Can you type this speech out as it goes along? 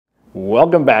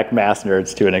Welcome back, mask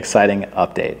nerds, to an exciting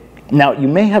update. Now, you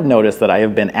may have noticed that I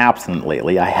have been absent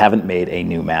lately. I haven't made a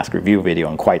new mask review video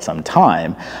in quite some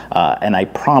time, and I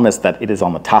promise that it is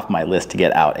on the top of my list to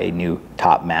get out a new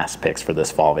top mask picks for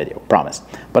this fall video, promise.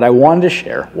 But I wanted to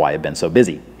share why I've been so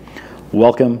busy.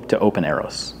 Welcome to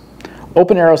OpenAeros.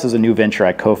 OpenAeros is a new venture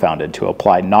I co-founded to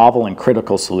apply novel and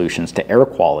critical solutions to air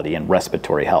quality and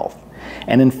respiratory health.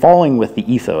 And in following with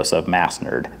the ethos of Mask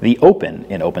Nerd, the open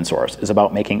in open source is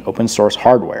about making open source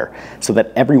hardware so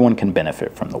that everyone can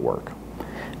benefit from the work.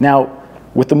 Now,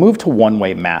 with the move to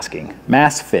one-way masking,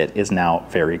 mask fit is now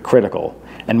very critical.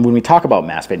 And when we talk about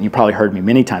mask fit, and you probably heard me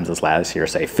many times this last year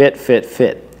say fit, fit,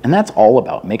 fit. And that's all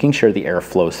about making sure the air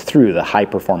flows through the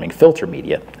high-performing filter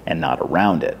media and not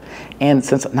around it. And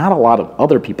since not a lot of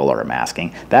other people are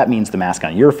masking, that means the mask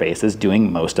on your face is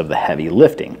doing most of the heavy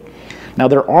lifting. Now,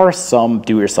 there are some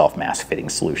do-it-yourself mask fitting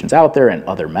solutions out there and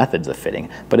other methods of fitting,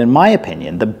 but in my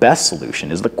opinion, the best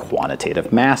solution is the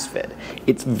quantitative mask fit.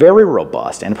 It's very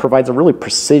robust and provides a really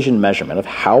precision measurement of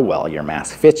how well your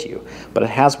mask fits you, but it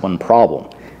has one problem.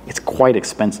 It's quite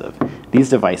expensive. These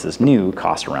devices new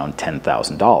cost around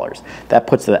 $10,000. That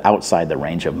puts it outside the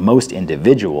range of most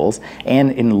individuals,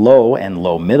 and in low and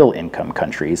low-middle income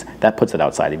countries, that puts it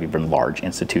outside of even large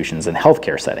institutions and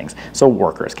healthcare settings, so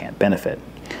workers can't benefit.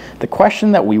 The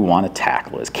question that we want to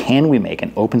tackle is, can we make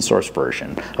an open source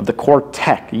version of the core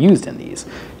tech used in these?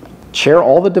 Share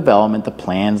all the development, the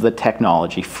plans, the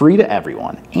technology, free to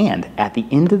everyone, and at the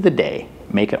end of the day,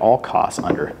 make it all cost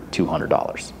under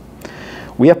 $200.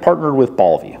 We have partnered with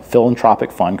Balvi, a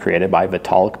philanthropic fund created by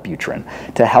Vitalik Buterin,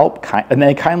 to help, and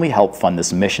they kindly help fund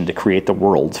this mission to create the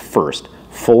world's first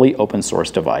fully open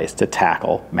source device to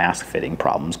tackle mask fitting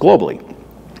problems globally.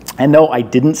 And no, I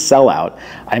didn't sell out.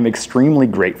 I'm extremely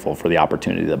grateful for the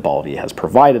opportunity that Balvi has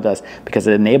provided us, because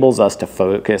it enables us to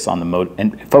focus on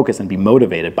and be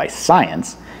motivated by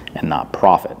science and not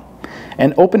profit.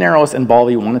 And OpenAeros and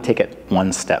Balvi want to take it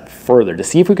one step further to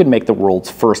see if we could make the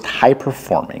world's first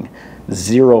high-performing,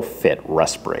 zero-fit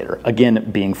respirator, again,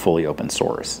 being fully open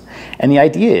source. And the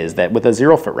idea is that with a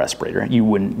zero-fit respirator, you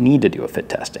wouldn't need to do a fit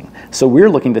testing. So we're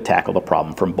looking to tackle the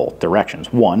problem from both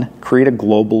directions. One, create a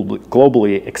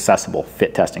globally accessible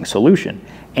fit testing solution,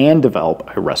 and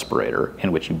develop a respirator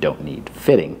in which you don't need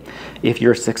fitting. If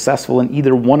you're successful in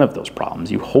either one of those problems,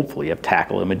 you hopefully have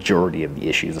tackled a majority of the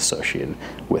issues associated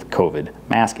with COVID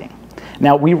masking.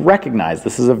 Now, we recognize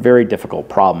this is a very difficult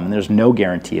problem and there's no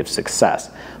guarantee of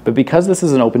success, but because this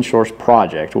is an open source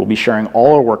project, we'll be sharing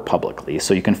all our work publicly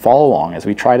so you can follow along as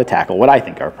we try to tackle what I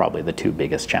think are probably the two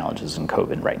biggest challenges in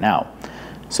COVID right now.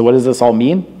 So what does this all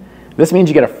mean? This means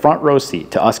you get a front row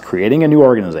seat to us creating a new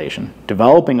organization,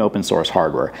 developing open source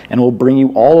hardware, and we'll bring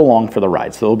you all along for the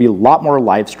ride. So there'll be a lot more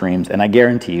live streams, and I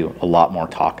guarantee you a lot more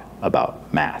talk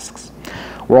about masks.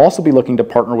 We'll also be looking to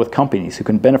partner with companies who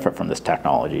can benefit from this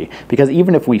technology, because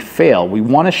even if we fail, we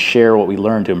want to share what we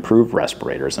learn to improve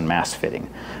respirators and mask fitting.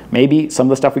 Maybe some of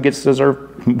the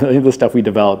stuff we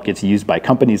develop gets used by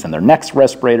companies in their next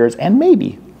respirators, and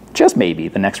maybe, just maybe,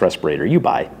 the next respirator you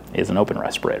buy is an open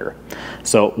respirator.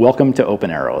 So welcome to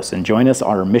OpenAeros, and join us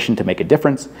on our mission to make a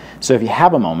difference. So if you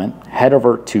have a moment, head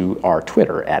over to our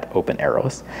Twitter at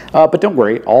OpenAeros. But don't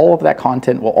worry, all of that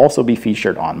content will also be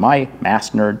featured on my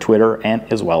Mask Nerd Twitter and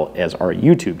as well as our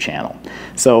YouTube channel.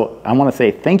 So I want to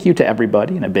say thank you to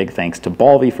everybody, and a big thanks to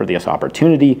Balvi for this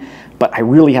opportunity. But I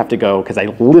really have to go because I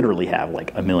literally have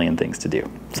like a million things to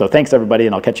do. So thanks everybody,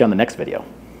 and I'll catch you on the next video.